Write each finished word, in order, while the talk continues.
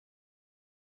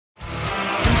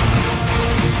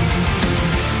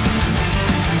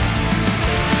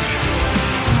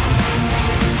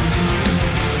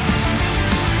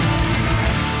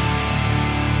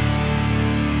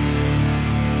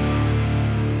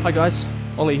Hi guys,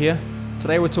 Ollie here.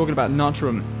 Today we're talking about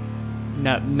Nahtram.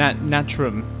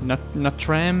 Nahtram.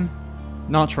 Nahtram.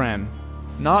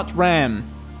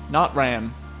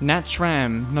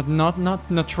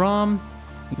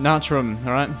 Nahtram,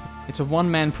 alright? It's a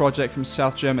one-man project from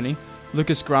South Germany.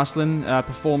 Lucas Grasslin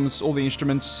performs all the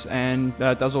instruments and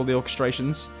does all the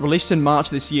orchestrations. Released in March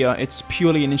this year, it's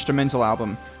purely an instrumental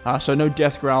album, so no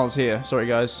death growls here, sorry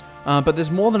guys. But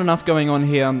there's more than enough going on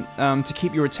here to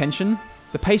keep your attention.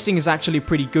 The pacing is actually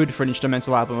pretty good for an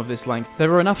instrumental album of this length. There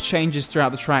are enough changes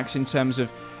throughout the tracks in terms of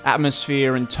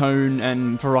atmosphere and tone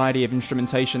and variety of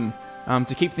instrumentation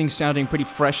to keep things sounding pretty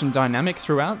fresh and dynamic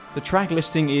throughout. The track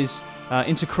listing is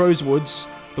Into Crow's Woods,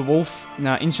 The Wolf,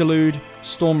 Interlude,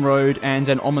 Storm Road, and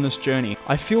An Ominous Journey.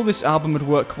 I feel this album would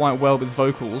work quite well with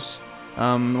vocals.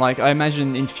 Like, I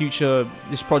imagine in future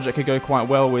this project could go quite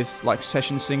well with like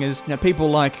session singers. Now, people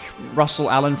like Russell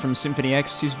Allen from Symphony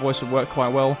X, his voice would work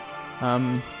quite well.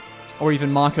 Or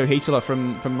even Marco Hitler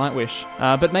from Nightwish.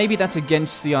 But maybe that's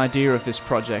against the idea of this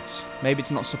project. Maybe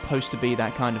it's not supposed to be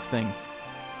that kind of thing.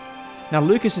 Now,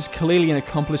 Lucas is clearly an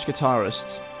accomplished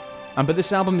guitarist. But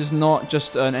this album is not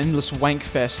just an endless wank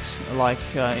fest like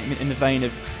in the vein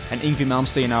of an Yngwie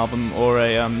Malmsteen album or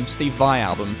a Steve Vai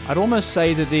album. I'd almost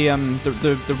say that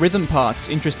the rhythm parts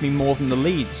interest me more than the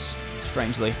leads,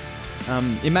 strangely.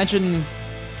 Imagine,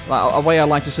 a way I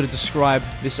like to sort of describe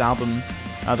this album,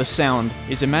 the sound,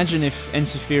 is imagine if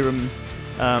Ensiferum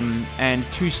and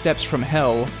Two Steps from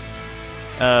Hell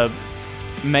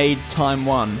made Time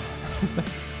One.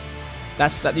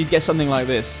 You'd get something like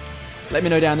this. Let me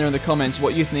know down there in the comments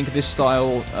what you think this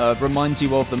style reminds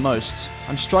you of the most.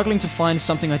 I'm struggling to find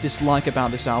something I dislike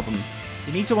about this album.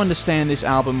 You need to understand this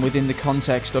album within the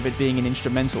context of it being an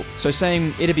instrumental. So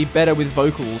saying it'd be better with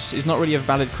vocals is not really a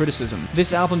valid criticism.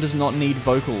 This album does not need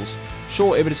vocals.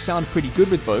 Sure, it would sound pretty good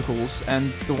with vocals,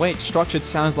 and the way it's structured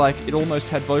sounds like it almost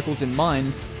had vocals in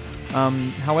mind.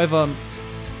 However,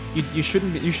 you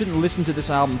shouldn't listen to this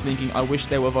album thinking, I wish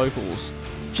there were vocals.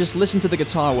 Just listen to the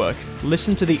guitar work,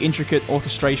 listen to the intricate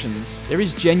orchestrations. There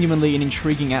is genuinely an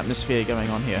intriguing atmosphere going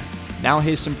on here. Now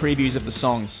here's some previews of the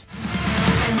songs.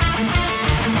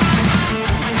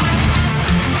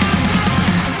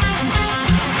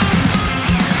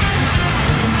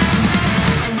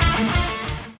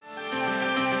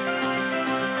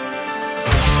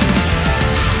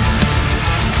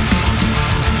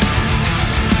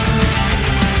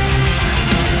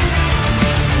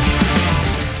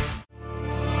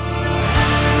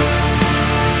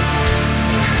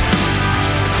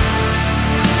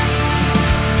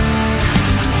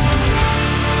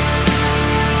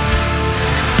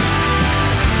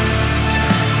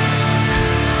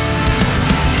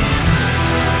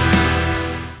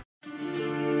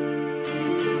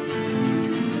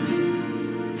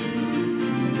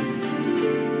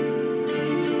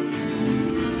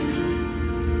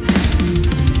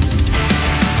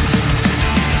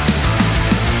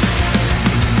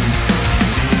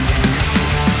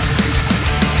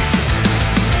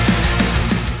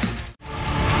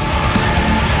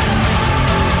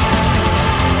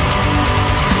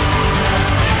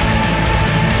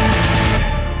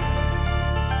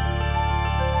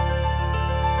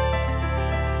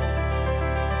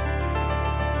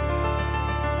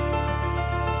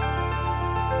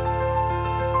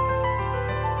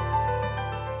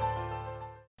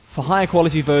 For higher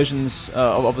quality versions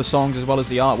of the songs as well as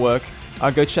the artwork,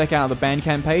 go check out the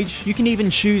Bandcamp page. You can even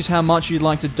choose how much you'd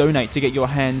like to donate to get your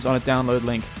hands on a download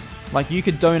link. Like, you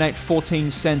could donate 14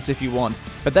 cents if you want,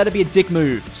 but that'd be a dick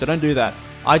move, so don't do that.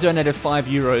 I donated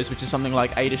 €5, which is something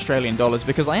like $8 Australian,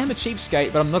 because I am a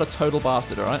cheapskate, but I'm not a total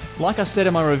bastard, alright? Like I said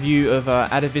in my review of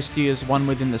Atavistia's One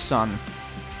Within the Sun,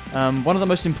 one of the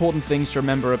most important things to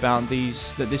remember about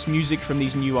this music from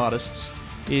these new artists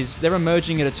is they're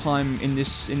emerging at a time in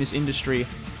this industry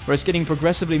where it's getting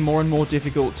progressively more and more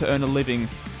difficult to earn a living,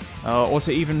 or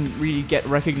to even really get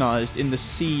recognized in the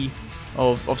sea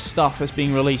of stuff that's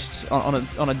being released on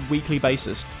a weekly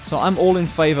basis. So I'm all in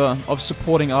favor of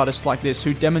supporting artists like this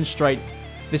who demonstrate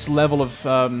this level of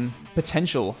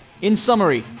potential. In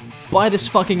summary, buy this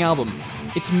fucking album.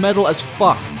 It's metal as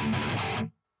fuck.